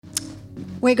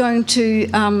we're going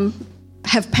to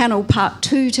have panel part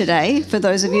 2 today, for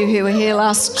those of you who were here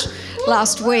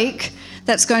last week.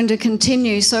 That's going to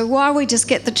continue. So while we just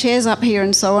get the chairs up here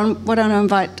and so on, I'm going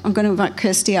to invite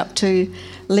Kirsty up to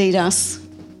lead us.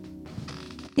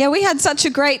 Yeah, we had such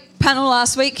a great panel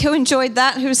last week. Who enjoyed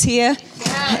that? Who's here?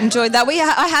 Enjoyed that.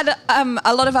 I had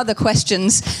a lot of other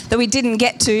questions that we didn't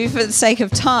get to for the sake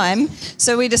of time.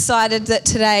 So we decided that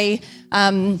today,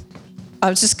 I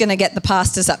was just going to get the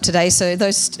pastors up today. So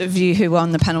those of you who were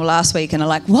on the panel last week and are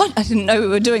like, what? I didn't know we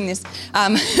were doing this.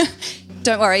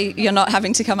 Don't worry, you're not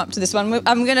having to come up to this one.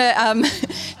 I'm going to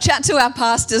chat to our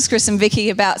pastors, Chris and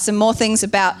Vicky, about some more things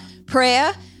about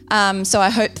prayer. So I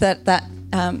hope that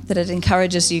it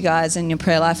encourages you guys in your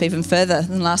prayer life even further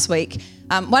than last week.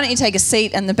 Why don't you take a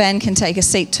seat, and the band can take a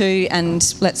seat too,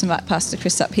 and let's invite Pastor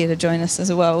Chris up here to join us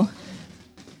as well.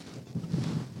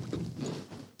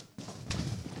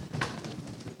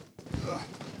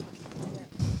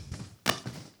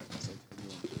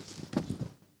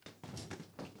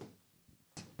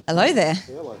 Hello there.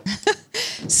 Hello.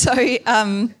 So,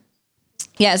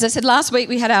 as I said last week,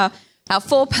 we had our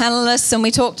 4 panellists, and we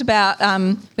talked about,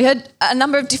 we heard a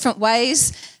number of different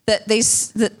ways that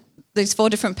these 4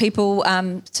 different people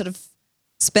sort of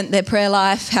spent their prayer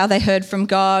life, how they heard from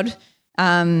God,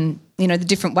 the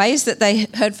different ways that they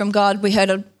heard from God. We heard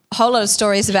a whole lot of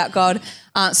stories about God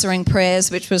answering prayers,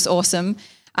 which was awesome.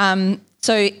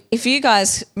 So if you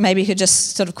guys maybe could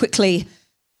just sort of quickly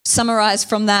summarise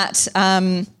from that,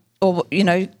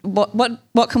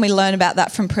 what can we learn about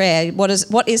that from prayer? What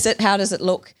is it? How does it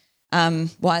look?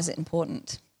 Why is it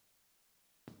important?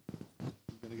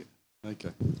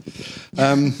 Okay.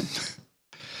 I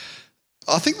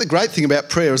think the great thing about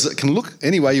prayer is it can look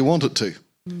any way you want it to.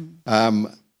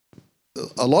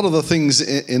 A lot of the things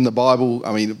in the Bible,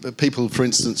 I mean, people, for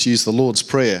instance, use the Lord's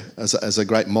Prayer as a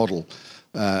great model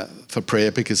for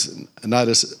prayer, because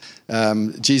notice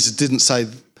Jesus didn't say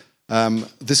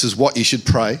this is what you should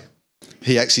pray.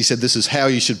 He actually said this is how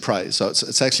you should pray. So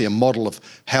it's actually a model of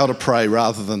how to pray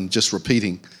rather than just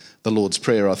repeating the Lord's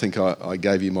Prayer. I think I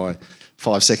gave you my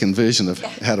 5-second version of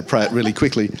how to pray it really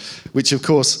quickly, which of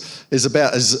course is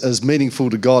about as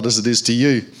meaningful to God as it is to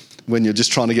you when you're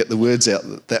just trying to get the words out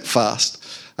that fast.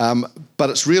 But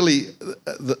it's really,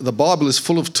 the Bible is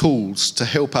full of tools to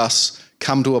help us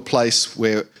come to a place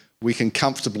where we can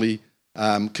comfortably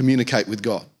communicate with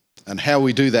God. And how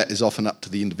we do that is often up to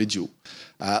the individual.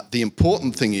 The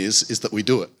important thing is that we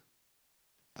do it.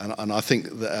 And I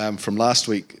think that, from last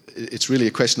week, it's really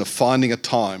a question of finding a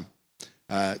time.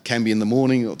 Can be in the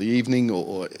morning or the evening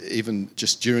or even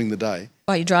just during the day.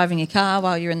 While you're driving your car,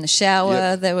 while you're in the shower.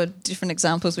 Yep. There were different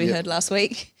examples we heard last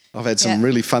week. I've had some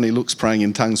really funny looks praying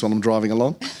in tongues when I'm driving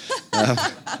along.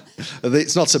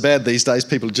 It's not so bad these days.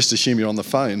 People just assume you're on the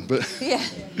phone. But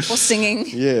or singing.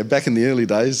 Yeah, back in the early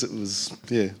days it was,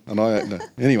 an eye-opener.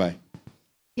 Anyway.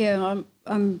 Yeah,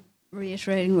 I'm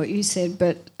reiterating what you said,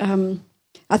 but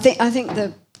I think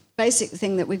the basic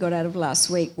thing that we got out of last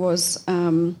week was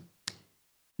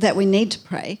that we need to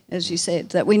pray, as you said,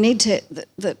 that we need to,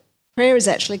 that prayer is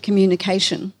actually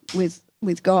communication with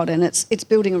God, and it's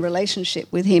building a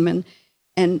relationship with Him,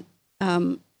 and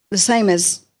the same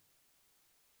as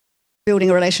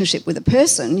building a relationship with a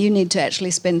person, you need to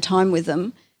actually spend time with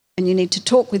them, and you need to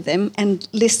talk with them and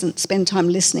spend time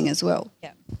listening as well.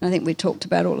 Yeah. I think we talked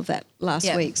about all of that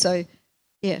last week. So,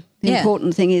 the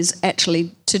important thing is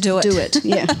actually to do it.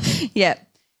 Yeah. Yeah.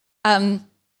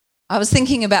 I was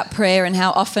thinking about prayer and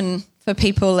how often for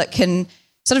people it can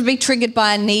sort of be triggered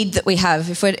by a need that we have.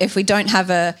 If we don't have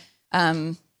a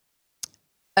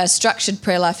structured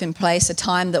prayer life in place, a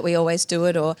time that we always do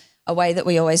it or a way that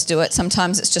we always do it,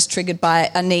 sometimes it's just triggered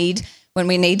by a need. When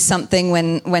we need something,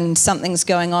 when something's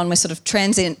going on, we're sort of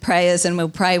transient prayers, and we'll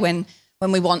pray when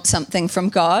we want something from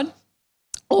God,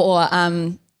 or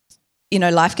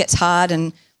life gets hard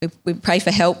and we pray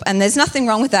for help. And there's nothing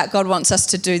wrong with that. God wants us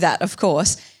to do that, of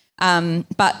course.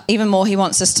 But even more, He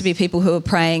wants us to be people who are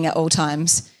praying at all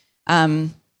times.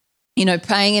 Praying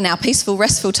in our peaceful,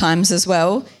 restful times as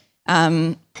well.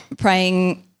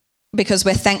 Praying because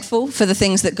we're thankful for the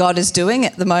things that God is doing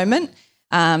at the moment.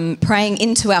 Praying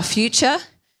into our future.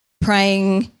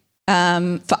 Praying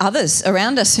for others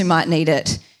around us who might need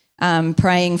it.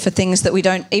 Praying for things that we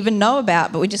don't even know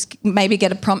about, but we just maybe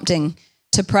get a prompting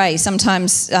to pray.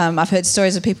 Sometimes I've heard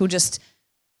stories of people just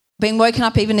being woken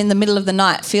up even in the middle of the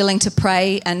night feeling to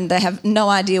pray, and they have no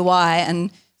idea why, and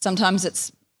sometimes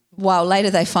it's a while later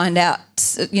they find out,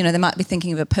 they might be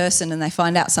thinking of a person and they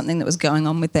find out something that was going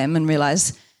on with them and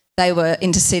realise they were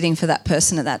interceding for that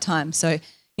person at that time. So,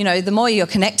 the more you're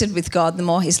connected with God, the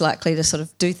more He's likely to sort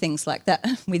of do things like that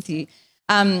with you.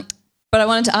 But I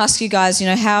wanted to ask you guys,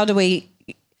 how do we,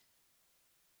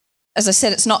 as I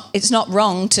said, it's not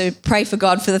wrong to pray for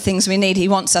God for the things we need. He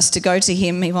wants us to go to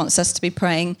him. He wants us to be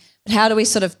praying. But how do we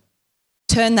sort of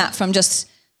turn that from just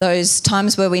those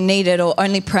times where we need it or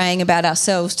only praying about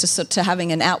ourselves to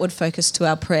having an outward focus to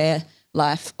our prayer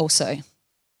life also?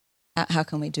 How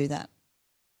can we do that?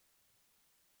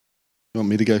 You want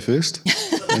me to go first?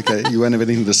 Okay, you won't have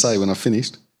anything to say when I've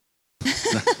finished.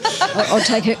 I'll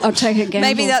take it again.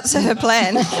 Maybe that's her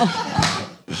plan.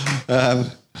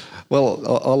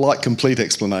 Well, I like complete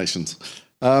explanations.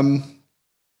 I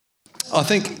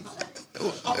think...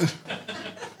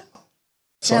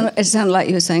 It sounded like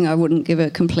you were saying I wouldn't give a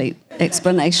complete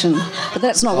explanation, but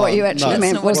that's not what you actually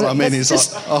meant, was it? What I mean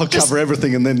is I'll cover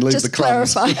everything and then leave the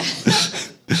crumbs.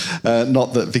 Just clarify.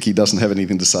 Not that Vicky doesn't have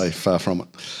anything to say, far from it.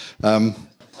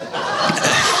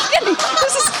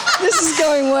 This is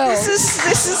going well.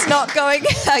 This is not going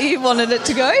how you wanted it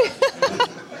to go.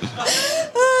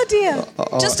 Oh dear.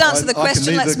 Just answer the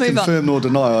question. Let's move on. I can neither confirm nor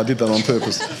deny I did that on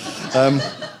purpose.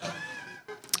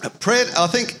 Prayer, I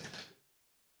think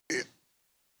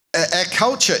our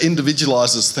culture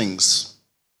individualises things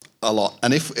a lot.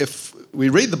 And if we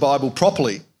read the Bible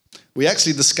properly, we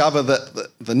actually discover that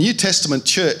the New Testament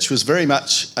church was very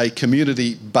much a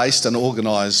community-based and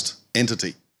organised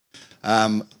entity.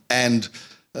 And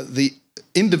the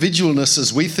individualness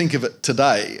as we think of it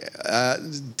today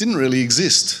didn't really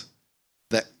exist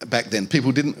back then.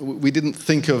 We didn't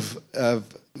think of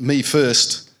me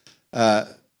first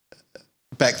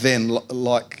back then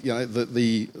like,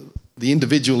 the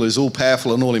individual is all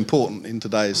powerful and all important in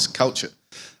today's culture.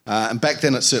 And back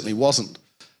then it certainly wasn't.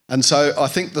 And so I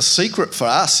think the secret for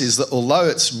us is that although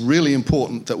it's really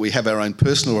important that we have our own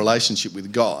personal relationship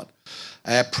with God,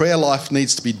 our prayer life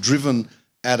needs to be driven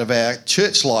out of our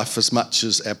church life as much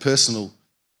as our personal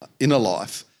inner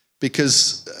life,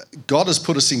 because God has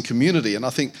put us in community. And I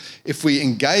think if we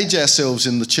engage ourselves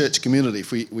in the church community,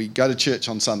 if we go to church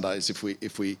on Sundays, if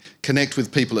we connect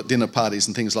with people at dinner parties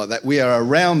and things like that, we are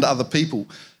around other people.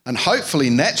 And hopefully,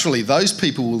 naturally, those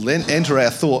people will then enter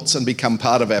our thoughts and become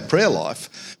part of our prayer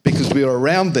life because we are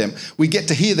around them. We get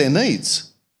to hear their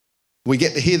needs. We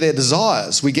get to hear their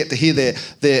desires. We get to hear their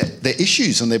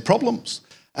issues and their problems.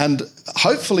 And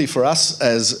hopefully for us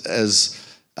as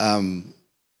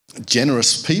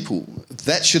generous people,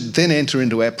 that should then enter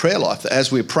into our prayer life.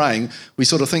 As we're praying, we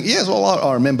sort of think, yes, well,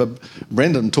 I remember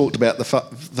Brendan talked about the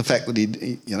fact that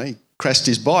he crashed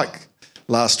his bike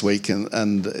last week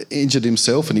and injured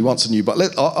himself, and he wants a new bike.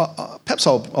 Perhaps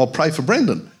I'll pray for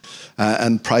Brendan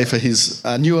and pray for his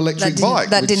new electric bike.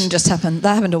 That didn't just happen.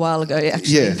 That happened a while ago,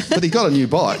 actually. Yeah, but he got a new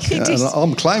bike, and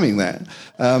I'm claiming that.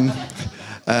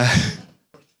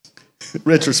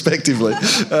 Retrospectively.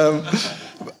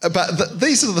 But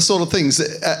these are the sort of things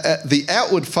that the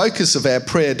outward focus of our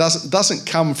prayer doesn't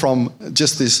come from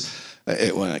just this.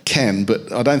 Well, it can,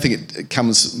 but I don't think it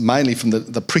comes mainly from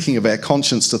the pricking of our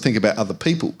conscience to think about other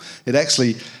people. It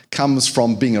actually comes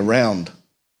from being around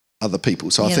other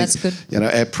people. So I think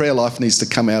our prayer life needs to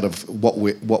come out of what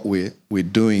we're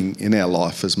doing in our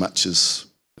life as much as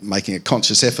making a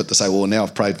conscious effort to say, well, now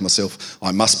I've prayed for myself,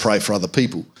 I must pray for other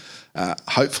people.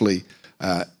 Hopefully,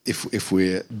 if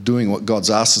we're doing what God's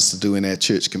asked us to do in our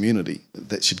church community,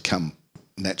 that should come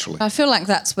naturally. I feel like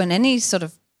that's when any sort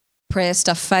of prayer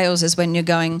stuff fails, is when you're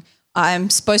going, I'm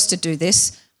supposed to do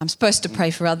this, I'm supposed to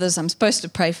pray for others, I'm supposed to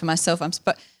pray for myself.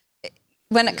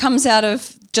 When it comes out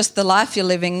of just the life you're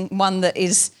living, one that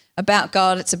is about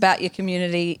God, it's about your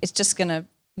community, it's just going to,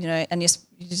 and you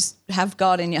just have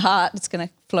God in your heart, it's going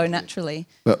to flow naturally.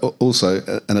 But also,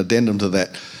 an addendum to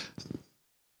that,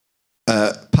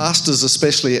 pastors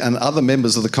especially and other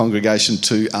members of the congregation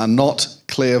too are not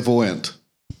clairvoyant.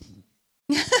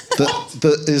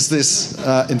 Is this,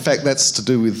 in fact, that's to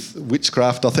do with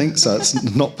witchcraft, I think, so it's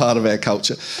not part of our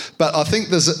culture. But I think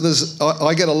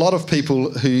I get a lot of people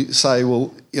who say,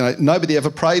 well, nobody ever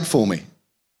prayed for me.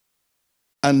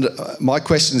 And my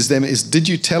question to them is, did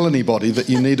you tell anybody that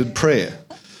you needed prayer?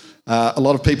 A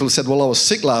lot of people have said, well, I was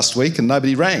sick last week and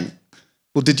nobody rang.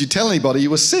 Well, did you tell anybody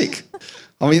you were sick?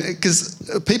 I mean,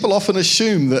 because people often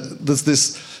assume that there's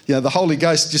this, the Holy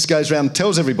Ghost just goes around and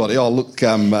tells everybody, oh, look,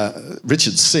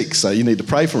 Richard's sick, so you need to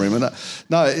pray for him. And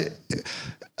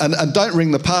don't ring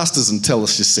the pastors and tell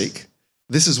us you're sick.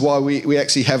 This is why we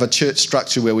actually have a church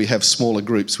structure where we have smaller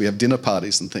groups, we have dinner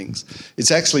parties and things.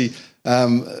 It's actually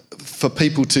for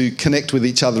people to connect with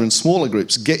each other in smaller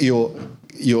groups. Get your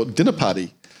dinner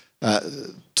party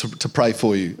to pray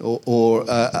for you, or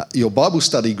your Bible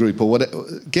study group, or whatever.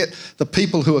 Get the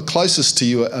people who are closest to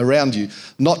you around you,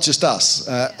 not just us.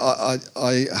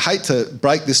 I hate to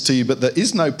break this to you, but there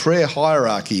is no prayer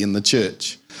hierarchy in the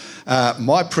church.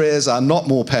 My prayers are not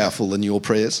more powerful than your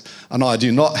prayers, and I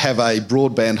do not have a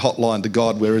broadband hotline to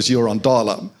God, whereas you're on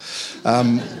dial-up.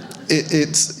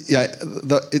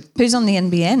 Who's on the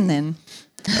NBN then?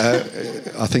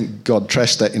 I think God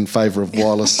trashed that in favour of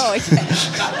wireless. Oh, okay.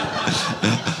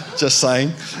 Just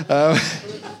saying.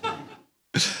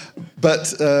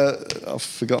 But I've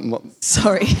forgotten what...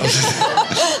 Sorry.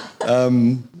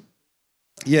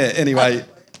 Anyway,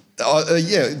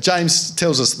 James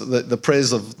tells us that the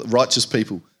prayers of righteous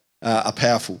people are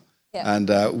powerful. Yeah. And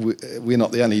we're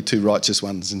not the only two righteous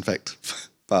ones, in fact,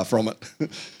 far from it.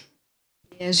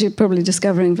 As you're probably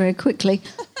discovering very quickly,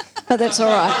 but that's all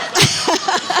right.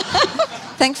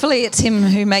 Thankfully, it's him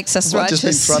who makes us righteous.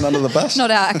 Just been thrown under the bus.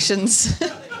 Not our actions.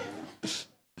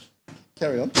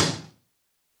 Carry on.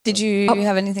 Did you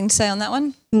have anything to say on that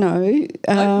one? No.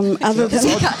 Other than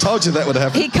I told you that would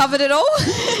happen. He covered it all.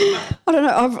 I don't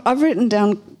know. I've written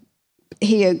down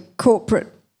here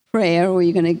corporate prayer, or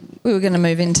you're going to... We were going to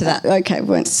move into that. Okay,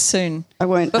 soon. I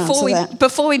won't answer that.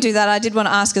 Before we do that, I did want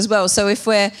to ask as well. So if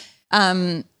we're...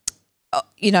 I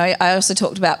also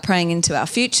talked about praying into our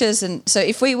futures, and so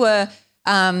if we were,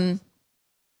 wanting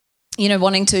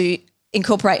to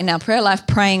incorporate in our prayer life,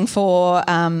 praying for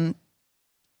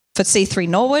C3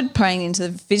 Norwood, praying into the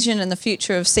vision and the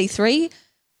future of C3,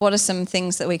 what are some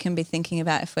things that we can be thinking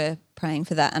about if we're praying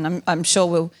for that? And I'm sure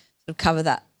we'll sort of cover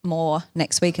that more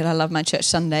next week at I Love My Church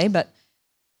Sunday, but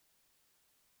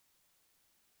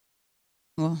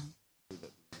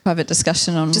private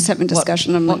discussion on just having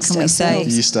discussion on what can we say. Are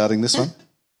you starting this one?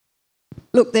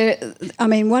 Look,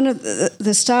 one of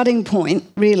the starting point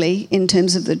really in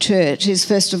terms of the church is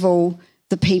first of all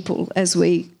the people, as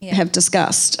we have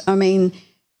discussed. I mean,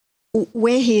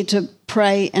 we're here to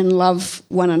pray and love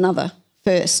one another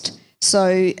first.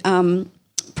 So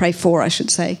pray for, I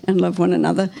should say, and love one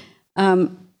another.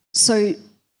 So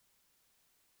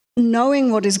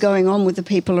knowing what is going on with the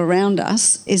people around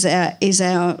us is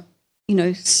our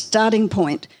starting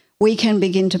point. We can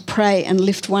begin to pray and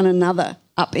lift one another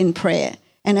up in prayer.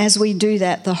 And as we do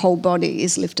that, the whole body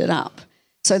is lifted up.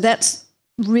 So that's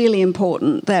really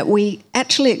important that we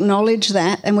actually acknowledge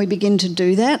that and we begin to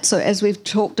do that. So as we've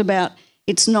talked about,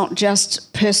 it's not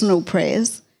just personal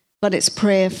prayers, but it's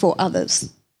prayer for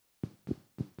others.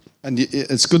 And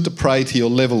it's good to pray to your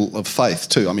level of faith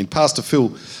too. I mean, Pastor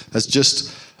Phil has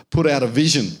just put out a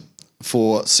vision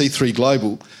for C3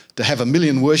 Global to have 1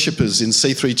 million worshippers in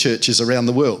C3 churches around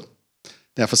the world.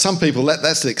 Now, for some people,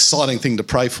 that's an exciting thing to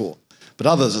pray for. But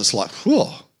others, it's like,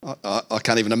 whoa, I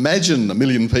can't even imagine 1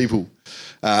 million people,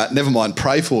 never mind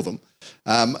pray for them.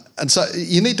 And so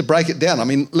you need to break it down. I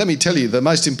mean, let me tell you, the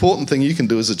most important thing you can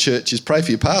do as a church is pray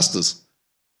for your pastors.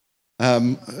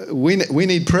 We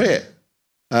need prayer.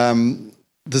 I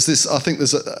think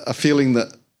there's a feeling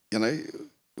that,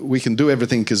 we can do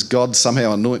everything because God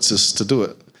somehow anoints us to do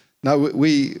it. No,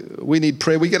 we need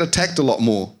prayer. We get attacked a lot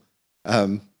more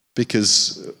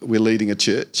because we're leading a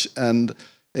church, and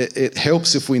it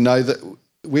helps if we know that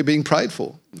we're being prayed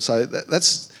for. So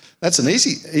that's an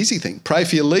easy thing. Pray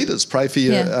for your leaders. Pray for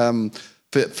your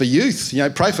for youth.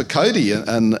 Pray for Cody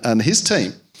and his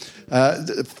team.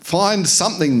 Find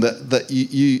something that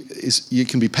you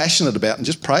can be passionate about and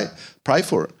just pray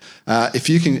for it. If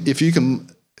you can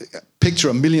picture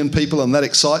 1 million people and that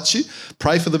excites you,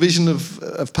 pray for the vision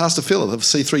of Pastor Phil of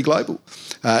C3 Global.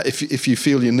 If you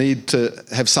feel you need to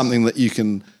have something that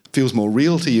feels more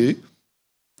real to you,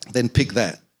 then pick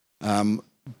that.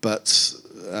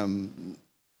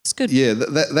 It's good. Yeah,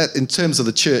 that in terms of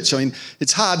the church, I mean,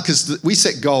 it's hard because we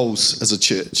set goals as a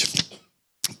church,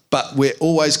 but we're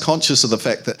always conscious of the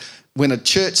fact that when a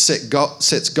church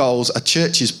sets goals, a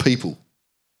church is people.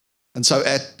 And so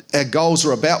our goals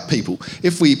are about people.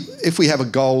 If we have a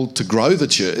goal to grow the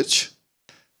church,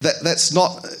 it's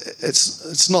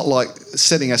not like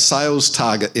setting a sales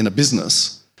target in a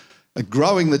business.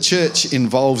 Growing the church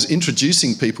involves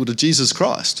introducing people to Jesus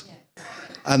Christ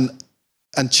and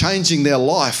changing their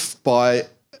life by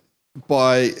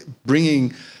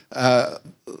bringing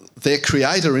their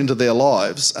Creator into their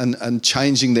lives and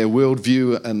changing their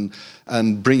worldview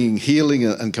and bringing healing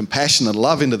and compassion and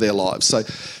love into their lives. So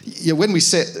when we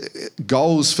set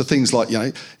goals for things like,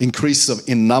 increase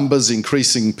in numbers,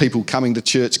 increasing people coming to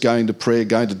church, going to prayer,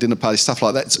 going to dinner parties, stuff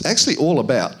like that, it's actually all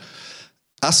about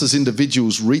us as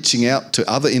individuals reaching out to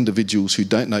other individuals who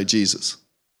don't know Jesus.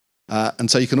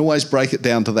 And so you can always break it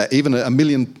down to that. Even 1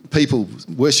 million people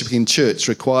worshipping in church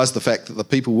requires the fact that the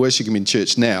people worshipping in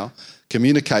church now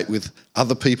communicate with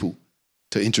other people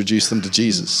to introduce them to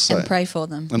Jesus. And pray for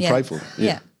them. And pray for them.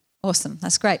 Yeah. Awesome.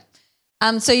 That's great.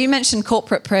 So you mentioned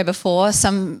corporate prayer before.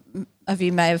 Some of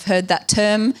you may have heard that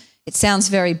term. It sounds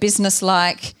very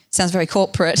business-like, sounds very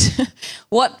corporate.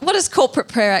 What does corporate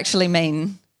prayer actually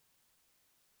mean?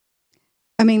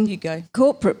 I mean, You go.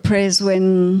 corporate prayer is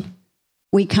when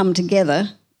we come together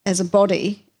as a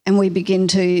body and we begin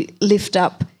to lift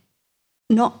up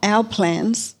not our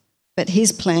plans, but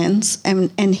his plans,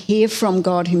 and hear from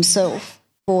God himself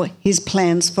for his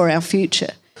plans for our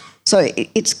future. So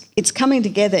it's coming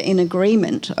together in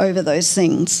agreement over those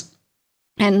things.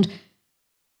 And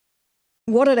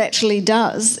what it actually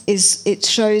does is it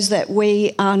shows that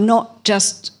we are not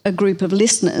just a group of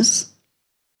listeners,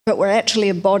 but we're actually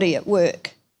a body at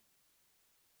work,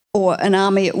 or an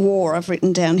army at war, I've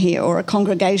written down here, or a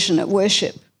congregation at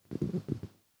worship.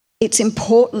 It's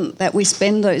important that we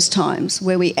spend those times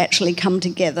where we actually come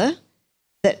together,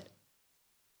 that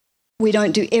we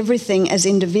don't do everything as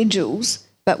individuals,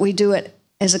 but we do it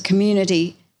as a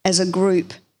community, as a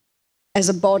group, as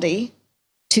a body,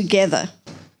 together.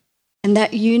 And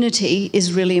that unity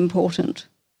is really important.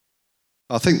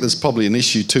 I think there's probably an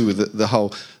issue too with the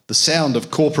sound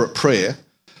of corporate prayer.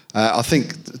 I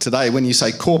think today when you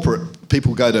say corporate,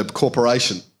 people go to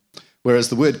corporation, whereas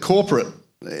the word corporate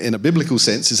in a biblical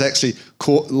sense is actually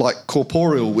like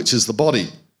corporeal, which is the body.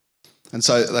 And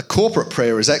so the corporate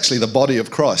prayer is actually the body of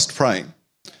Christ praying.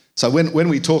 So when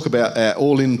we talk about our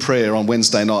all-in prayer on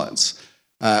Wednesday nights,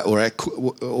 or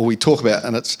we talk about,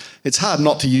 and it's hard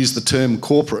not to use the term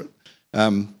corporate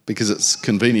because it's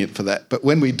convenient for that. But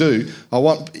when we do, I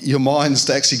want your minds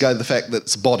to actually go to the fact that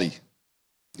it's body.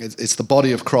 It's the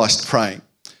body of Christ praying.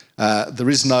 There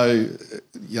is no,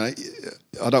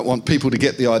 I don't want people to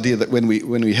get the idea that when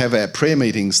we have our prayer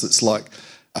meetings, that's like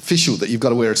official, that you've got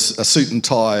to wear a suit and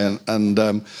tie and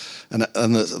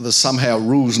there's somehow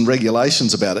rules and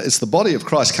regulations about it. It's the body of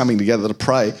Christ coming together to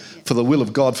pray for the will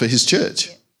of God for his church.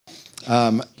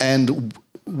 And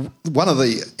one of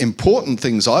the important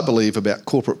things I believe about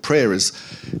corporate prayer is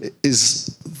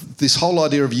this whole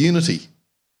idea of unity,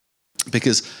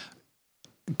 because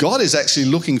God is actually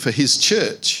looking for his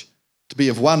church to be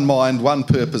of one mind, one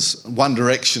purpose, one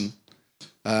direction,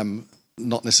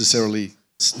 not necessarily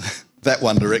that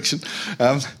one direction,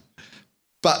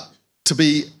 but to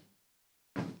be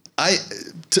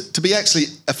actually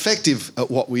effective at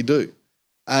what we do.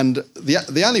 And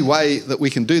the only way that we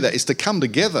can do that is to come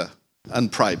together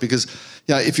and pray, because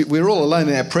if we're all alone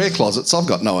in our prayer closets, I've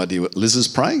got no idea what Liz is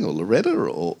praying, or Loretta,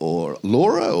 or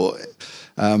Laura, or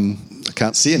I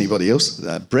can't see anybody else,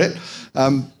 Brett,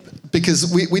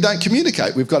 because we don't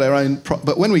communicate. We've got our own.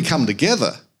 But when we come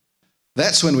together,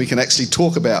 that's when we can actually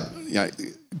talk about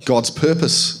God's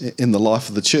purpose in the life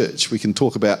of the church. We can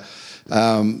talk about.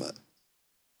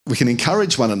 We can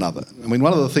encourage one another. I mean,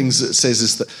 one of the things it says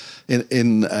is that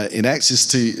in Acts is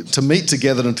to meet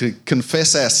together and to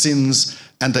confess our sins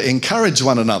and to encourage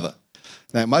one another.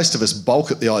 Now, most of us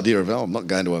balk at the idea of, I'm not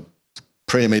going to a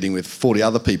prayer meeting with 40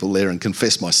 other people there and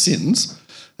confess my sins.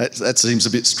 That seems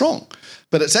a bit strong.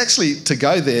 But it's actually to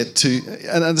go there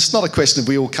and it's not a question of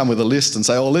we all come with a list and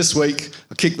say, this week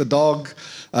I kicked the dog,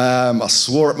 I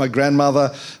swore at my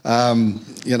grandmother, I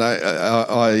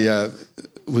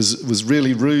was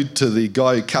really rude to the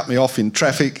guy who cut me off in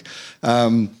traffic,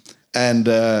 but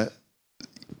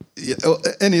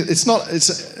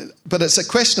it's a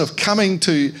question of coming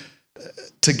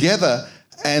together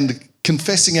and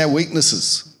confessing our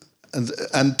weaknesses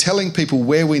and telling people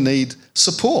where we need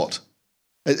support.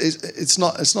 It's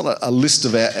not a list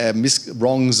of our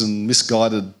wrongs and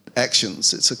misguided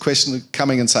actions. It's a question of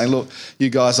coming and saying, look, you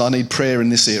guys, I need prayer in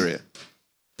this area.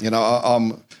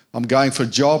 I'm going for a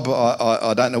job.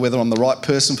 I don't know whether I'm the right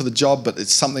person for the job, but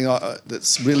it's something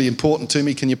that's really important to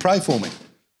me. Can you pray for me?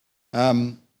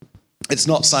 It's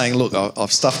not saying, look,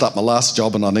 I've stuffed up my last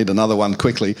job and I need another one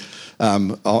quickly.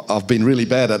 I've been really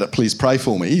bad at it. Please pray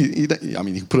for me. You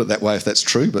can put it that way if that's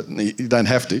true, but you don't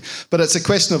have to. But it's a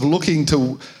question of looking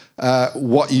to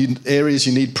what areas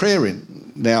you need prayer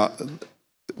in. Now,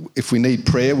 if we need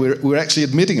prayer, we're actually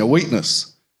admitting a weakness.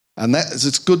 And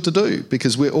it's good to do,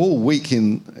 because we're all weak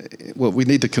we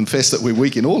need to confess that we're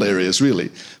weak in all areas,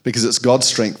 really, because it's God's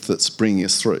strength that's bringing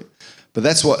us through. But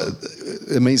that's what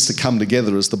it means to come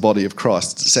together as the body of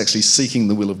Christ. It's actually seeking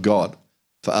the will of God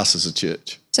for us as a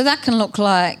church. So that can look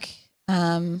like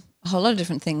a whole lot of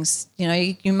different things.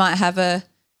 You might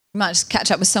just catch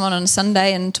up with someone on a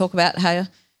Sunday and talk about how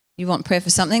you want prayer for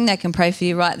something. They can pray for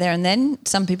you right there and then.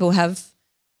 Some people have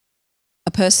a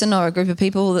a person or a group of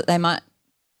people that they might,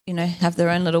 have their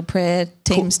own little prayer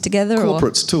teams together.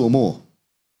 Corporates, 2 or more.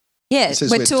 Yeah,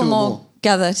 we're 2 or more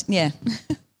gathered, yeah.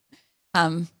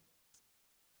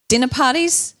 Dinner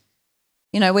parties,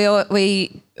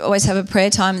 we always have a prayer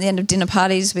time at the end of dinner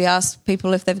parties. We ask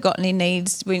people if they've got any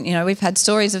needs. We've had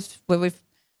stories of where we've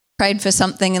prayed for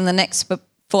something and the next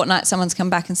fortnight someone's come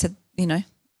back and said,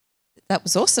 that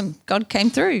was awesome. God came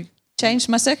through, changed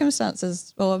my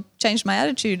circumstances or changed my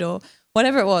attitude or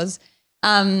whatever it was.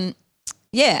 And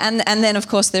then, of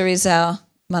course, there is our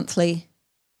monthly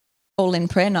all-in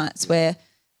prayer nights where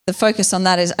the focus on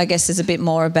that is a bit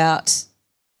more about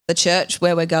the church,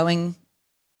 where we're going,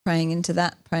 praying into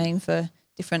that, praying for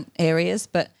different areas.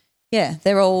 But, yeah,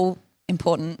 they're all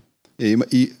important. Yeah,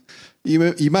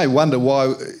 you may wonder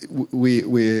why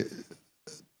we're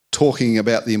talking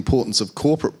about the importance of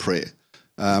corporate prayer.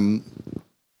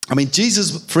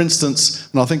 Jesus, for instance,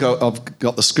 and I think I've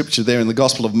got the scripture there in the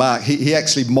Gospel of Mark, he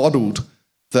actually modelled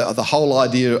the whole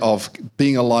idea of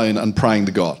being alone and praying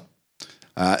to God.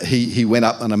 He went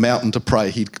up on a mountain to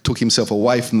pray. He took himself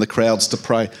away from the crowds to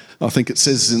pray. I think it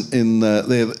says in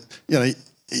there,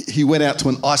 he went out to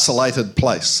an isolated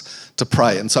place to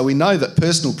pray. And so we know that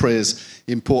personal prayer is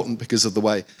important because of the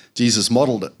way Jesus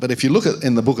modelled it. But if you look at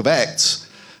in the book of Acts,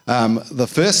 the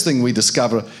first thing we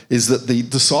discover is that the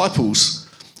disciples,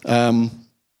 the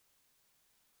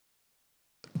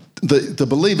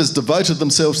believers devoted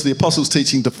themselves to the apostles'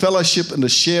 teaching, to fellowship and to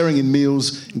sharing in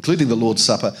meals, including the Lord's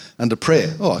Supper, and to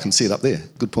prayer. Oh, I can see it up there.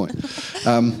 Good point.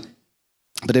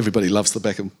 But everybody loves the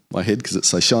back of my head because it's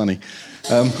so shiny.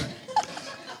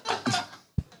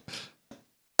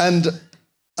 And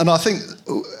I think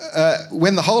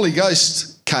when the Holy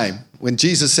Ghost came, when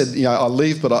Jesus said, I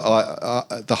leave, but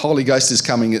the Holy Ghost is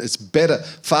coming, it's better,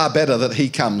 far better that he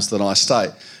comes than I stay,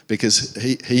 because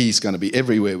he's going to be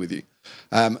everywhere with you.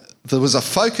 There was a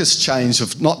focus change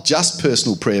of not just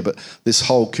personal prayer, but this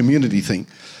whole community thing.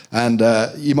 And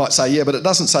you might say, yeah, but it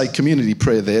doesn't say community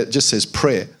prayer there, it just says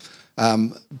prayer.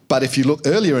 But if you look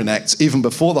earlier in Acts, even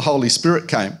before the Holy Spirit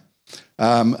came,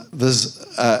 there's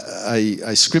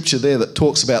a scripture there that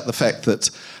talks about the fact that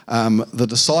the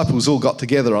disciples all got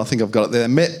together. I think I've got it there.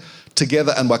 They met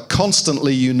together and were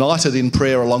constantly united in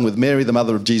prayer along with Mary, the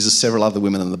mother of Jesus, several other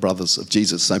women and the brothers of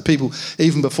Jesus. So people,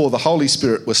 even before the Holy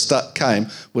Spirit were starting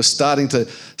to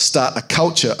start a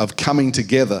culture of coming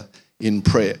together in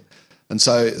prayer. And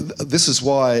so this is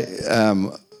why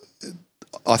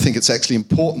I think it's actually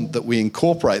important that we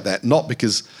incorporate that, not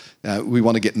because we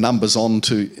want to get numbers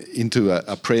into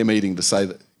a prayer meeting to say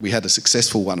that we had a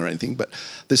successful one or anything, but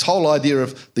this whole idea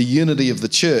of the unity of the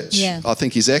church, I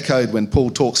think, is echoed when Paul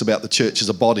talks about the church as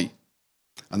a body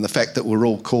and the fact that we're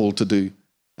all called to do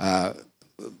the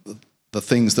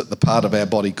things that the part of our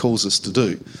body calls us to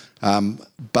do,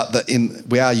 but that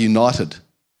we are united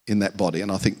in that body.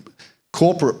 And I think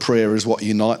corporate prayer is what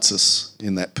unites us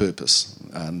in that purpose.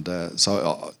 And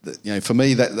so, for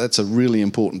me, that's a really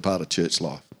important part of church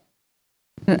life.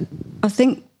 I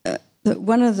think that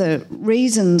one of the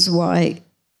reasons why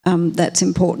that's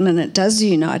important and it does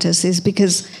unite us is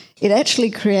because it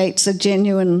actually creates a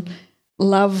genuine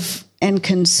love and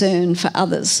concern for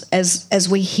others as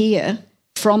we hear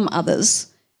from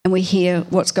others and we hear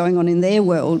what's going on in their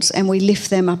worlds and we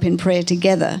lift them up in prayer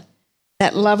together.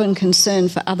 That love and concern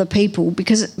for other people,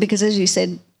 because as you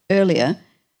said earlier,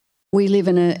 we live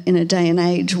in a day and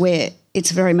age where it's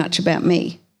very much about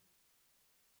me.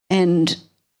 And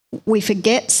we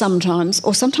forget sometimes,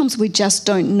 or sometimes we just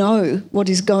don't know what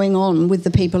is going on with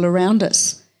the people around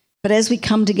us. But as we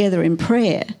come together in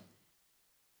prayer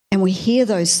and we hear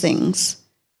those things,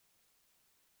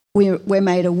 we're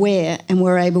made aware and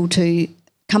we're able to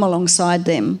come alongside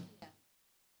them.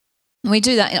 And we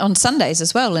do that on Sundays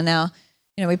as well.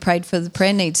 We prayed for the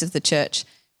prayer needs of the church.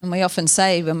 And we often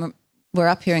say when we're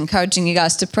up here encouraging you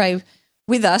guys to pray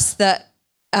with us that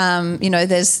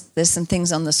there's some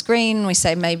things on the screen. We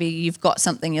say maybe you've got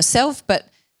something yourself, but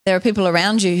there are people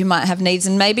around you who might have needs.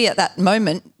 And maybe at that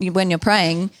moment when you're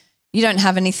praying, you don't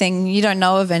have anything, you don't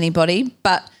know of anybody,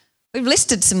 but we've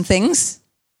listed some things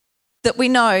that we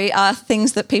know are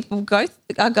things that people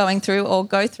are going through or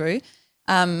go through.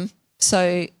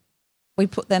 So we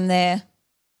put them there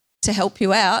to help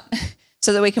you out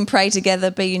so that we can pray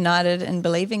together, be united and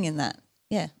believing in that.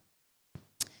 Yeah.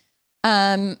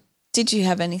 Did you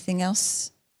have anything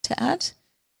else to add?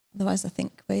 Otherwise, I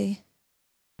think we...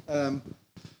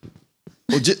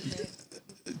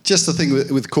 just the thing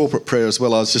with corporate prayer as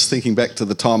well, I was just thinking back to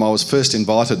the time I was first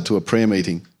invited to a prayer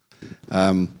meeting.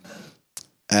 And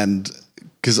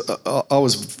because I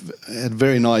had a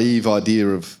very naive idea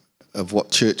of of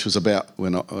what church was about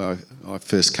when I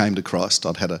first came to Christ.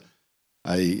 I'd had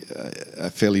a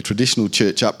fairly traditional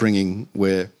church upbringing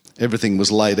where everything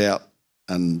was laid out,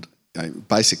 and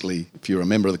basically, if you're a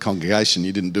member of the congregation,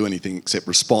 you didn't do anything except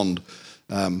respond,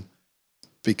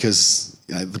 because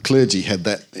the clergy had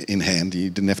that in hand. You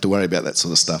didn't have to worry about that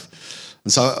sort of stuff.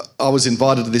 And so I was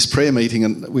invited to this prayer meeting,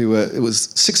 and it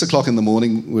was 6 o'clock in the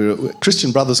morning. We were at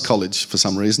Christian Brothers College for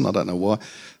some reason, I don't know why.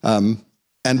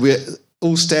 And we're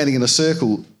all standing in a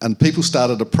circle, and people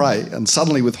started to pray, and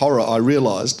suddenly with horror I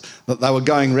realised that they were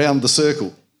going round the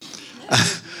circle.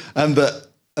 And that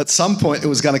at some point it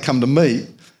was going to come to me,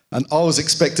 and I was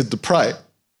expected to pray.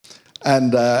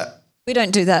 And we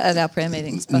don't do that at our prayer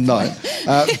meetings. No,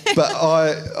 but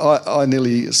I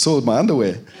nearly soiled my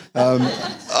underwear.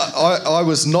 I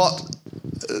was not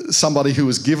somebody who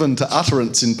was given to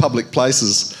utterance in public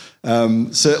places,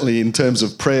 certainly in terms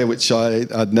of prayer, which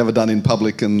I'd never done in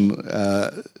public. And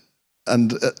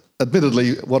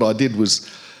admittedly, what I did was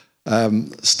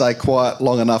stay quiet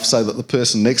long enough so that the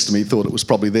person next to me thought it was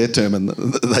probably their turn, and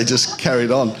they just carried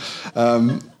on.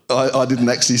 I didn't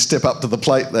actually step up to the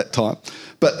plate that time.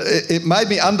 But it made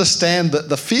me understand that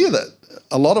the fear that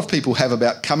a lot of people have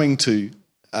about coming to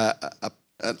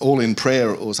an all-in prayer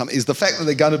or something is the fact that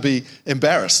they're going to be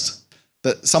embarrassed,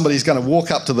 that somebody's going to walk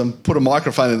up to them, put a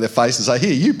microphone in their face and say,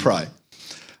 "Here, you pray."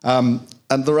 And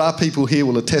there are people here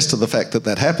who will attest to the fact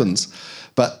that happens.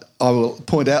 But I will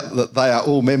point out that they are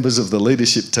all members of the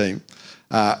leadership team,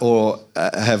 or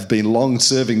have been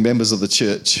long-serving members of the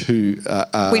church who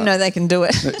we know they can do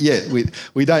it. Yeah,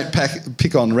 we don't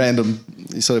pick on random.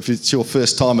 So if it's your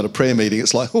first time at a prayer meeting,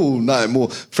 it's like, oh no, more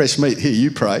fresh meat. Here,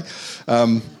 you pray.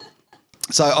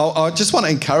 So I just want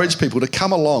to encourage people to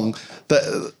come along.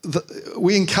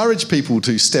 We encourage people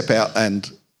to step out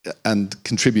and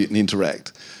contribute and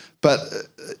interact, but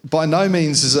by no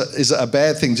means is it a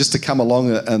bad thing just to come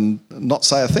along and not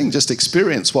say a thing. Just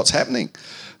experience what's happening.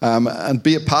 And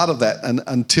be a part of that, and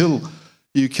until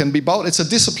you can be bold. It's a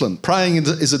discipline. Praying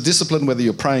is a discipline, whether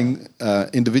you're praying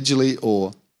individually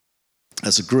or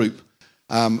as a group.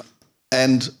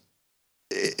 And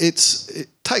it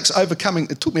takes overcoming.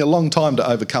 It took me a long time to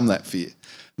overcome that fear,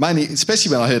 mainly,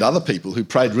 especially when I heard other people who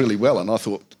prayed really well, and I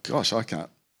thought, gosh, I can't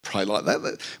pray like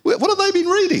that. What have they been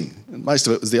reading? And most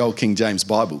of it was the old King James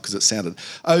Bible, because it sounded,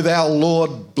 "Oh thou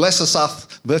Lord, bless us,"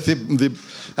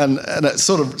 and it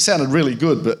sort of sounded really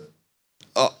good. But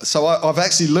so I've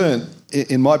actually learned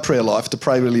in my prayer life to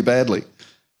pray really badly,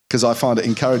 because I find it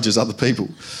encourages other people.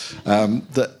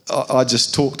 That I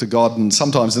just talk to God, and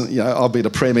sometimes I'll be at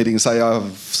a prayer meeting and say, "Oh,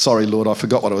 sorry Lord, I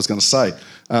forgot what I was going to say."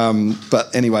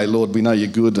 But anyway, Lord, we know you're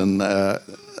good, and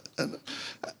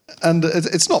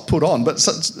it's not put on, but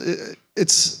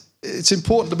it's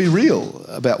important to be real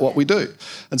about what we do.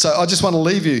 And so I just want to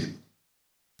leave you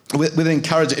with an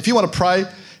encouragement. If you want to pray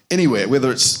anywhere,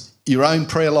 whether it's your own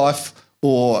prayer life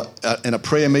or in a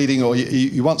prayer meeting, or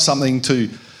you want something to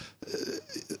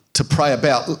pray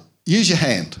about, use your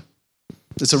hand.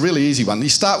 It's a really easy one. You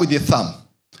start with your thumb.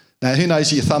 Now, who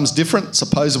knows your thumb's different? It's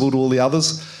opposable to all the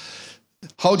others.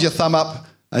 Hold your thumb up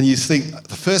and you think,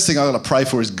 the first thing I've got to pray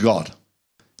for is God.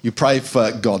 You pray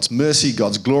for God's mercy,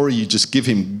 God's glory. You just give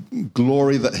him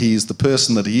glory that he is the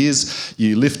person that he is.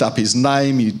 You lift up his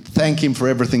name. You thank him for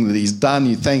everything that he's done.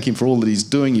 You thank him for all that he's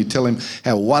doing. You tell him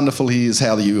how wonderful he is,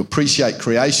 how you appreciate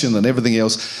creation and everything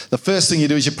else. The first thing you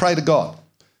do is you pray to God.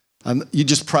 And you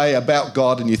just pray about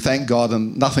God and you thank God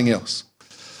and nothing else.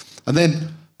 And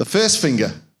then the first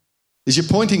finger is your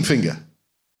pointing finger.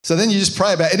 So then you just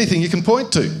pray about anything you can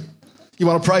point to. You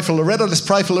want to pray for Loretta? Let's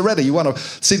pray for Loretta. You want to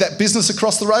see that business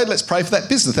across the road? Let's pray for that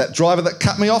business. That driver that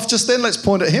cut me off just then, let's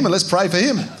point at him and let's pray for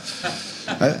him.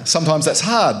 Sometimes that's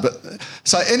hard, but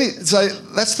so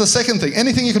that's the second thing.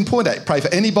 Anything you can point at, pray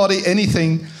for anybody,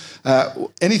 anything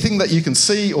that you can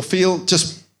see or feel,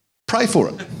 just pray for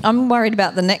it. I'm worried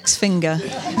about the next finger.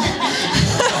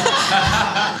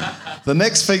 The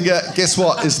next finger, guess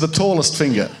what, is the tallest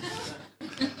finger.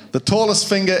 The tallest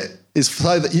finger is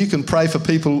so that you can pray for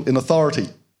people in authority.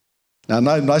 Now, I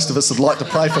know most of us would like to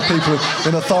pray for people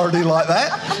in authority like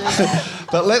that,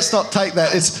 but let's not take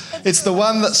that. It's the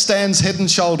one that stands head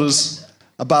and shoulders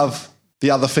above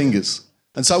the other fingers.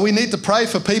 And so we need to pray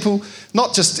for people,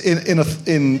 not just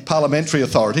in parliamentary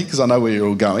authority, because I know where you're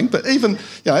all going, but even,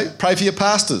 pray for your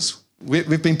pastors.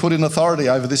 We've been put in authority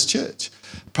over this church.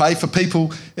 Pray for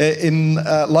people in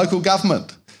local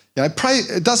government. Pray.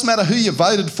 It doesn't matter who you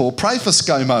voted for. Pray for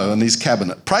ScoMo and his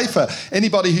cabinet. Pray for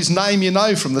anybody whose name you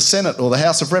know from the Senate or the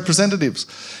House of Representatives,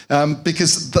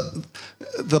 because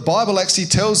the Bible actually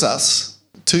tells us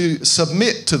to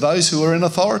submit to those who are in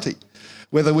authority,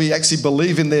 whether we actually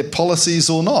believe in their policies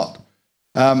or not.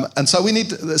 And so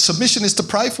the submission is to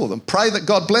pray for them. Pray that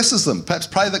God blesses them. Perhaps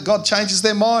pray that God changes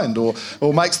their mind or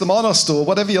makes them honest or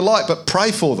whatever you like, but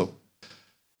pray for them.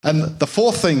 And the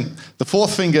fourth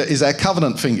finger is our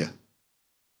covenant finger.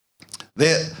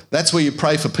 That's where you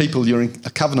pray for people you're in a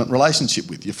covenant relationship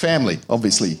with, your family,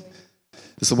 obviously.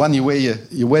 It's the one you wear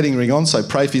your wedding ring on, so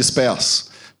pray for your spouse,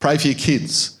 pray for your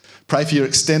kids, pray for your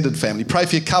extended family, pray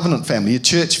for your covenant family, your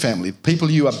church family,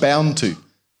 people you are bound to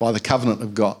by the covenant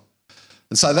of God.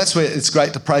 And so that's where it's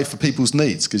great to pray for people's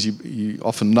needs, because you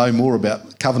often know more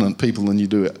about covenant people than you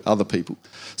do other people.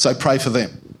 So pray for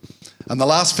them. And the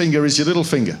last finger is your little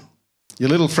finger. Your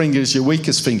little finger is your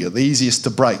weakest finger, the easiest to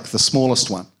break, the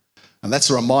smallest one. And that's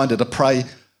a reminder to pray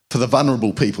for the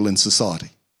vulnerable people in society.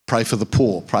 Pray for the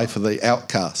poor, pray for the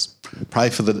outcast, pray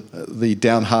for the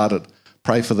downhearted,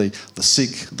 pray for the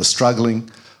sick, the struggling,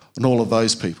 and all of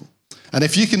those people. And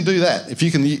if you can do that, if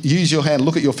you can use your hand,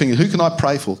 look at your finger, who can I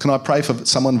pray for? Can I pray for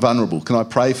someone vulnerable? Can I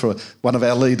pray for one of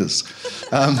our leaders?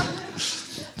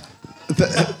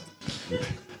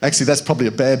 Actually, that's probably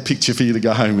a bad picture for you to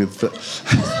go home with, but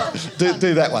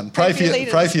do that one. Pray for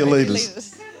your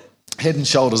leaders. Head and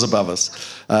shoulders above us.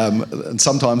 And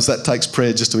sometimes that takes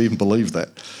prayer just to even believe that.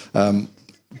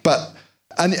 But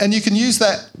you can use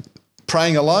that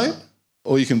praying alone,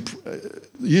 or you can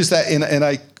use that in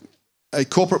a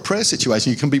corporate prayer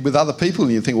situation. You can be with other people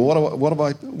and you think, well,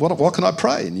 what can I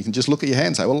pray? And you can just look at your hand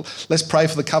and say, well, let's pray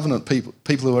for the covenant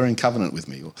people who are in covenant with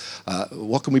me. Or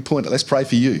what can we point at? Let's pray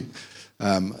for you.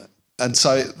 And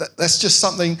so that's just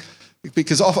something,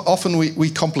 because often we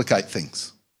complicate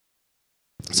things.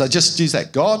 So just use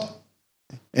that. God,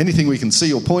 anything we can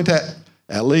see or point at,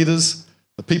 our leaders,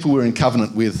 the people we're in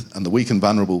covenant with, and the weak and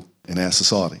vulnerable in our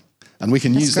society. And we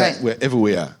can use that wherever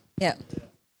we are. Yeah.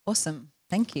 Awesome.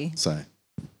 Thank you. So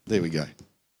there we go.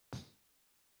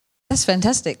 That's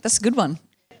fantastic. That's a good one.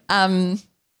 I'm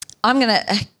going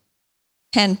to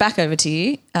hand back over to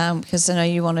you because I know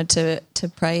you wanted to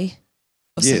pray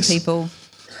for some people.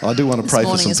 I do want to pray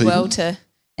for some people. This morning as well to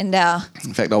end our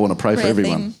In fact, I want to pray for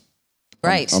everyone. Theme.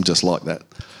 Great. I'm just like that.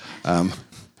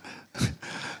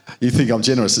 You think I'm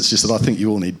generous, it's just that I think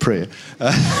you all need prayer.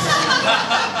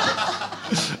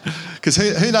 Because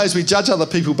who knows, we judge other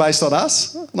people based on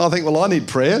us. And I think, well, I need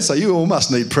prayer, so you all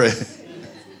must need prayer.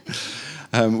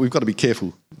 We've got to be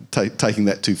careful taking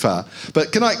that too far.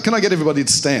 But can I get everybody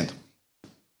to stand?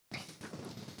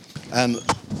 And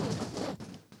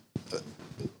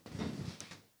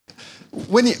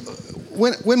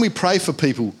when we pray for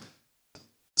people,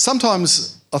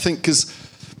 sometimes I think, because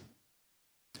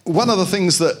one of the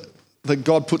things that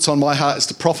God puts on my heart is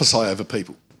to prophesy over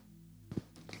people.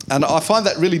 And I find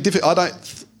that really difficult. I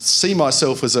don't see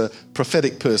myself as a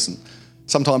prophetic person,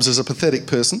 sometimes as a pathetic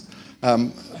person,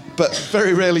 but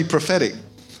very rarely prophetic.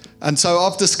 And so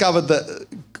I've discovered that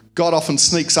God often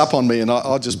sneaks up on me, and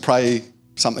I'll just pray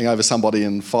something over somebody,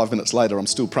 and 5 minutes later I'm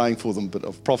still praying for them, but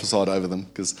I've prophesied over them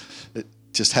because it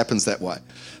just happens that way.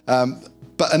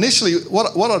 But initially,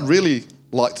 what I'd really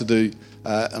like to do,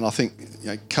 and I think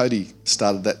Cody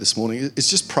started that this morning, is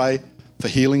just pray for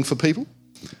healing for people.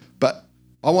 But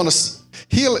I want to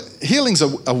healing's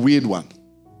a weird one,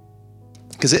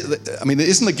 because it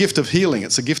isn't a gift of healing;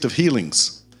 it's a gift of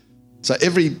healings. So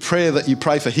every prayer that you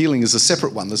pray for healing is a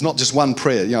separate one. There's not just one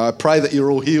prayer. I pray that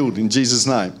you're all healed in Jesus'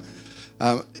 name.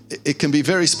 It can be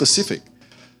very specific,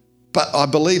 but I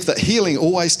believe that healing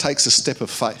always takes a step of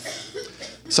faith.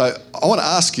 So I want to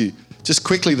ask you just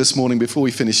quickly this morning before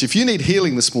we finish, if you need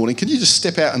healing this morning, can you just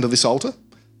step out into this altar?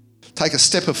 Take a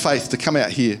step of faith to come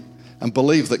out here and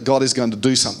believe that God is going to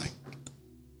do something.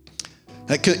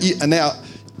 And now,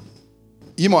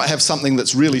 you might have something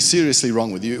that's really seriously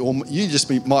wrong with you, or you just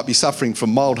might be suffering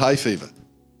from mild hay fever.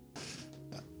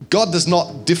 God does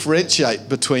not differentiate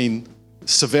between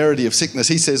severity of sickness.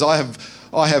 He says,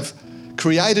 I have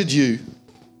created you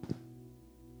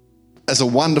as a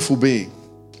wonderful being.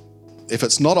 If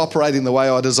it's not operating the way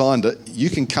I designed it, you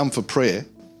can come for prayer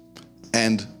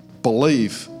and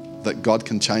believe that God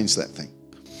can change that thing.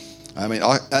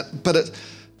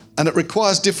 It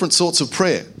requires different sorts of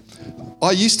prayer.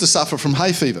 I used to suffer from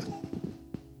hay fever.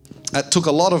 It took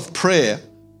a lot of prayer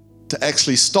to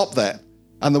actually stop that.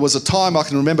 And there was a time I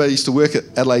can remember I used to work at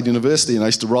Adelaide University, and I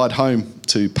used to ride home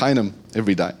to Payneham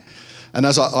every day. And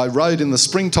as I rode in the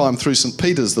springtime through St.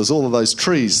 Peter's, there's all of those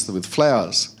trees with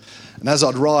flowers. And as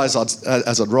I'd ride,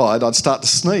 I'd start to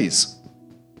sneeze.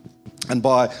 And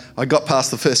I got past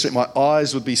the first street, my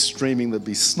eyes would be streaming, there'd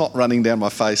be snot running down my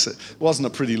face. It wasn't a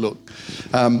pretty look.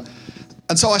 And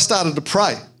so I started to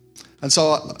pray. And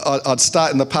so I'd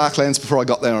start in the parklands before I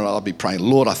got there, and I'd be praying,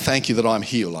 Lord, I thank you that I'm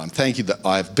healed. I thank you that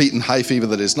I've beaten hay fever,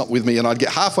 that is not with me. And I'd get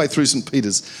halfway through St.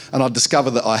 Peter's and I'd discover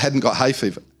that I hadn't got hay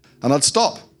fever. And I'd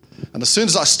stop. And as soon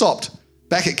as I stopped,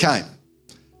 back it came.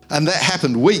 And that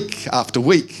happened week after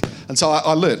week. And so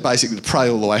I learnt basically to pray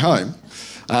all the way home.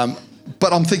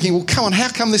 But I'm thinking, well, come on, how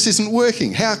come this isn't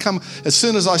working? How come as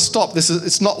soon as I stop,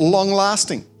 it's not long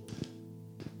lasting?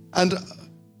 And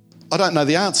I don't know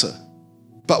the answer.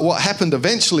 But what happened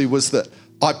eventually was that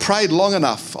I prayed long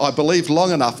enough, I believed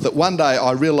long enough that one day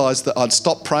I realised that I'd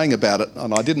stopped praying about it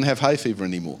and I didn't have hay fever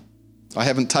anymore. I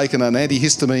haven't taken an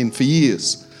antihistamine for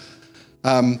years.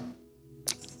 And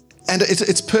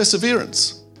it's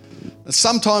perseverance.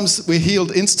 Sometimes we're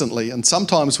healed instantly, and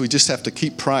sometimes we just have to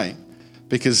keep praying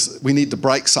because we need to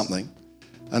break something.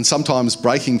 And sometimes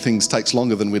breaking things takes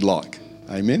longer than we'd like.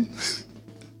 Amen?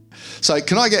 So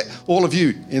can I get all of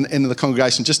you in the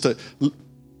congregation just to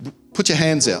put your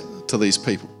hands out to these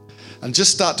people and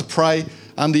just start to pray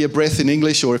under your breath in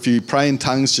English, or if you pray in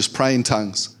tongues, just pray in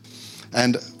tongues.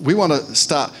 And we want to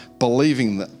start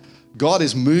believing that God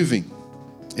is moving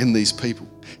in these people.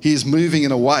 He is moving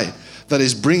in a way that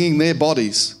is bringing their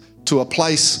bodies to a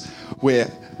place where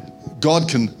God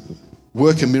can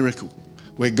work a miracle,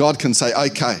 where God can say,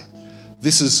 okay,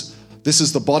 this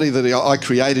is the body that I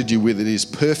created you with. It is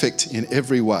perfect in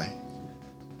every way.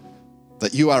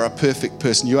 That you are a perfect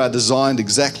person. You are designed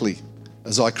exactly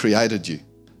as I created you.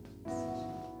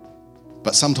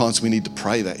 But sometimes we need to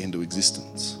pray that into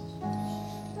existence.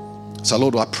 So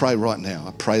Lord, I pray right now,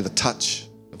 I pray the touch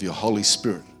of your Holy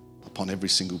Spirit upon every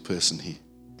single person here.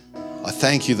 I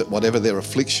thank you that whatever their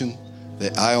affliction,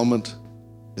 their ailment,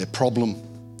 their problem,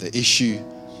 their issue,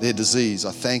 their disease,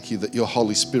 I thank you that your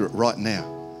Holy Spirit right now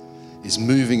is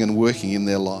moving and working in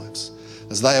their lives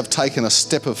as they have taken a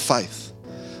step of faith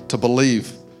to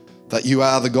believe that you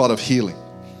are the God of healing,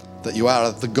 that you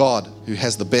are the God who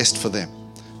has the best for them,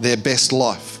 their best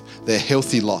life, their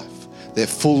healthy life, their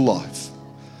full life.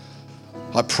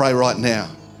 I pray right now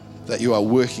that you are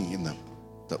working in them,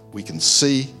 that we can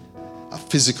see a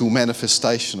physical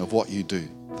manifestation of what you do,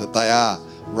 that they are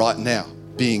right now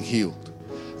being healed.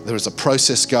 There is a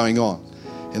process going on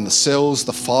in the cells,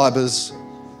 the fibres,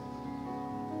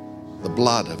 the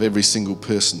blood of every single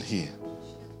person here.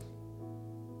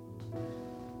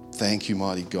 Thank you,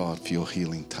 mighty God, for your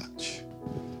healing touch.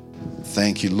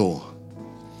 Thank you, Lord,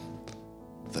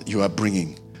 that you are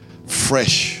bringing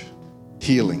fresh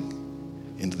healing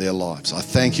into their lives. I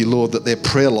thank you, Lord, that their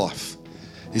prayer life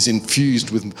is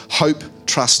infused with hope,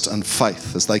 trust, and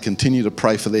faith as they continue to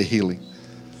pray for their healing.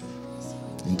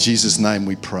 In Jesus' name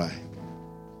we pray.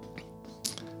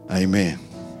 Amen.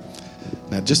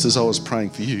 Now, just as I was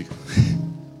praying for you,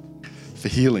 for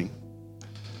healing,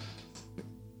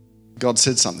 God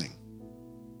said something.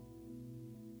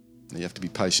 Now you have to be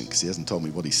patient because he hasn't told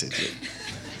me what he said yet.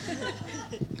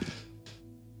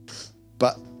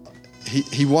 But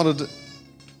he wanted,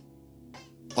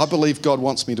 I believe God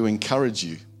wants me to encourage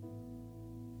you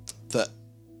that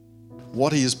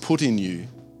what he has put in you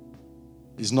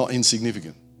is not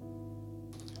insignificant.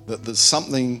 That there's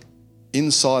something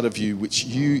inside of you which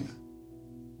you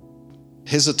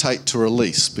hesitate to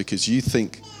release because you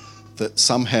think that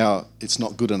somehow it's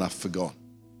not good enough for God.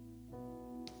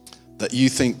 That you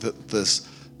think that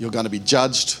you're going to be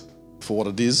judged for what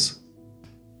it is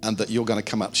and that you're going to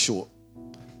come up short.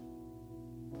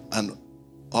 And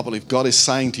I believe God is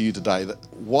saying to you today that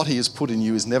what he has put in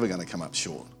you is never going to come up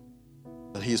short.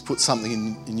 That he has put something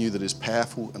in you that is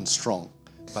powerful and strong,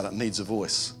 but it needs a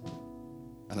voice.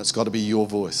 And it's got to be your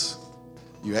voice.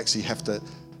 You actually have to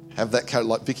have that courage.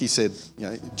 Like Vicky said,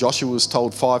 Joshua was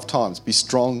told 5 times, be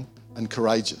strong and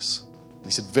courageous. And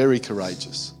he said, very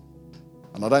courageous.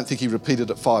 And I don't think he repeated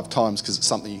it 5 times because it's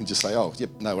something you can just say, oh, yep,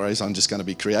 no worries, I'm just going to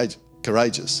be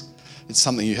courageous. It's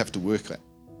something you have to work at.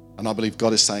 And I believe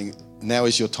God is saying, now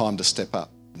is your time to step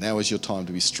up. Now is your time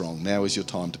to be strong. Now is your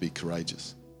time to be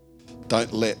courageous.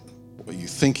 Don't let what you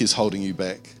think is holding you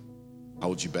back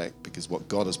hold you back, because what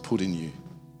God has put in you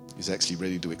is actually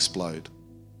ready to explode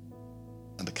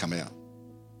and to come out.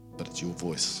 But it's your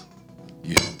voice.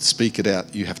 You have to speak it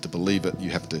out. You have to believe it. You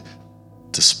have to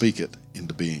speak it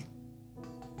into being.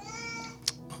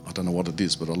 I don't know what it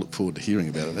is, but I look forward to hearing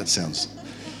about it.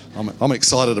 I'm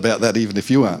excited about that, even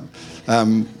if you aren't.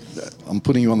 I'm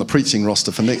putting you on the preaching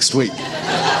roster for next week.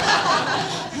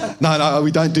 No,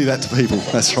 we don't do that to people.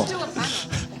 That's right.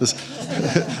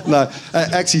 No,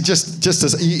 actually, just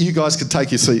as you guys could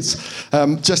take your seats.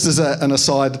 Just as an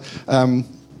aside,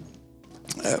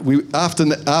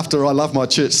 after I Love My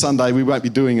Church Sunday, we won't be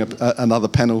doing another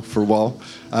panel for a while.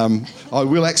 I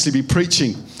will actually be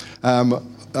preaching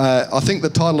I think the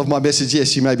title of my message,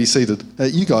 yes, you may be seated.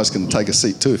 You guys can take a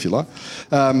seat too if you like.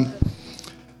 I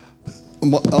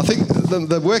think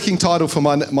the working title for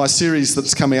my series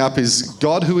that's coming up is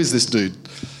God, Who Is This Dude?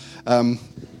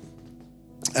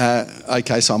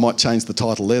 Okay, so I might change the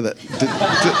title there. That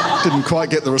didn't quite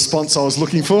get the response I was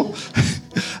looking for.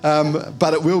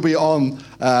 But it will be on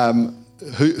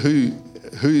who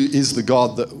is the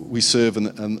God that we serve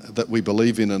and that we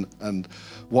believe in, and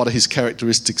what are his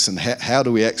characteristics, and how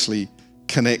do we actually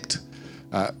connect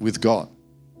with God.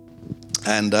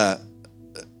 And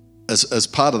as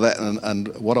part of that, and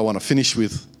what I want to finish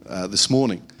with this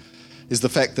morning, is the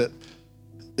fact that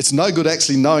it's no good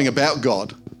actually knowing about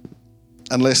God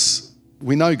unless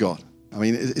we know God. I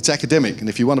mean, it's academic, and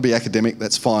if you want to be academic,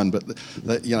 that's fine. But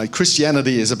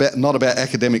Christianity is not about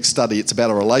academic study; it's about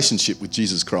a relationship with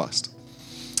Jesus Christ.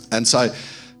 And so,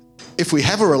 if we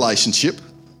have a relationship,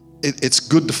 it's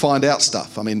good to find out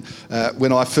stuff. I mean,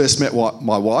 when I first met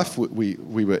my wife, we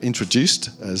were introduced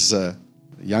as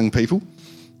young people,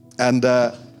 and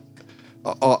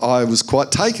I was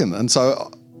quite taken. And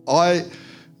so I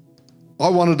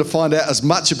wanted to find out as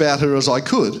much about her as I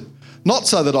could. Not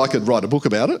so that I could write a book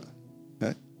about it.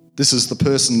 Okay? This is the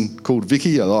person called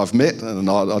Vicky that I've met, and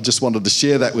I just wanted to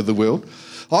share that with the world.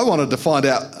 I wanted to find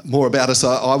out more about her so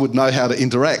I would know how to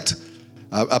interact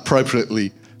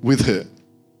appropriately with her.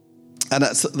 And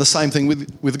it's the same thing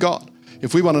with God.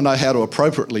 If we want to know how to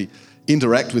appropriately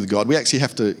interact with God, we actually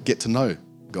have to get to know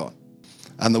God.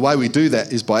 And the way we do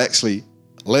that is by actually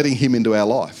letting him into our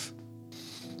life.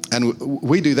 And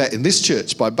we do that in this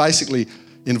church by basically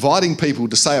inviting people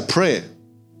to say a prayer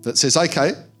that says,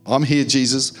 okay, I'm here,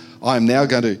 Jesus. I am now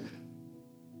going to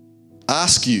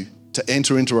ask you to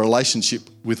enter into a relationship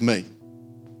with me.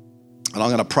 And I'm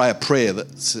going to pray a prayer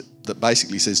that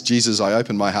basically says, Jesus, I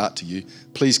open my heart to you.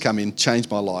 Please come in, change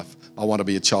my life. I want to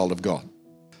be a child of God.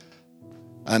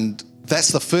 And that's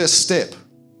the first step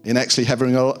in actually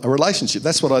having a relationship.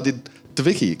 That's what I did to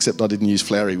Vicky, except I didn't use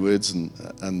flowery words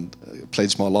and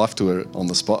pledge my life to her on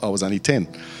the spot. I was only 10.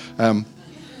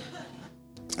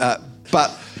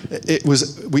 But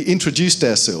we introduced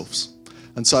ourselves.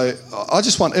 And so I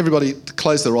just want everybody to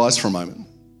close their eyes for a moment.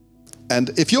 And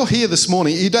if you're here this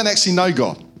morning, you don't actually know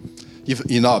God.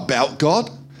 You know about God.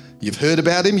 You've heard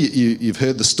about him. You've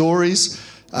heard the stories.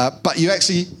 But you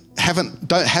actually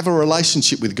don't have a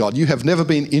relationship with God. You have never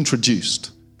been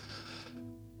introduced.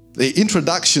 The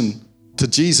introduction to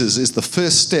Jesus is the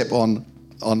first step on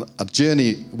a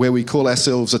journey where we call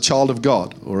ourselves a child of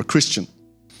God or a Christian.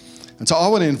 And so I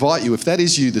want to invite you, if that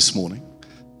is you this morning,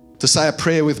 to say a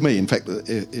prayer with me. In fact,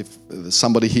 if there's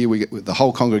somebody here, with the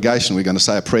whole congregation, we're going to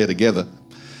say a prayer together.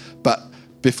 But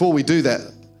before we do that,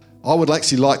 I would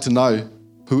actually like to know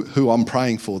who I'm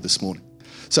praying for this morning.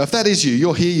 So if that is you,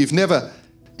 you're here, you've never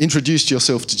introduced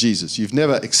yourself to Jesus. You've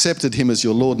never accepted him as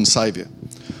your Lord and Saviour.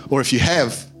 Or if you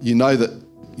have, you know that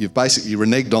you've basically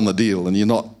reneged on the deal and you're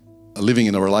not living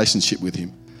in a relationship with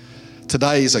him.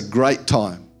 Today is a great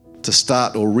time to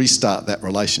start or restart that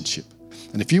relationship.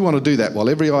 And if you want to do that while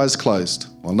every eye is closed,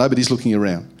 while nobody's looking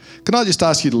around, can I just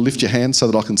ask you to lift your hand so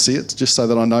that I can see it, just so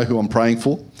that I know who I'm praying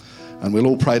for? And we'll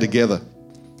all pray together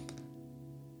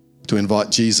to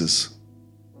invite Jesus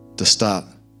to start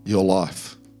your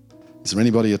life. Is there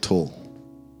anybody at all?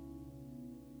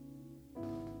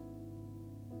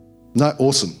 No?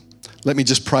 Awesome. Let me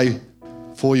just pray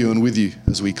for you and with you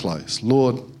as we close.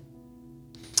 Lord,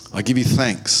 I give you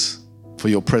thanks for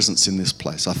your presence in this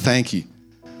place. I thank you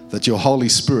that your Holy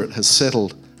Spirit has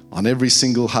settled on every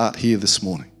single heart here this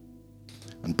morning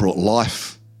and brought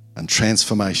life and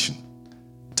transformation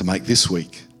to make this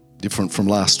week different from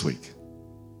last week,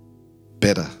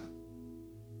 better,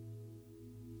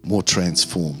 more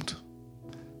transformed,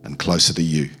 and closer to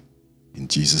you. In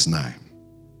Jesus' name,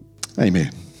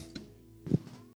 amen.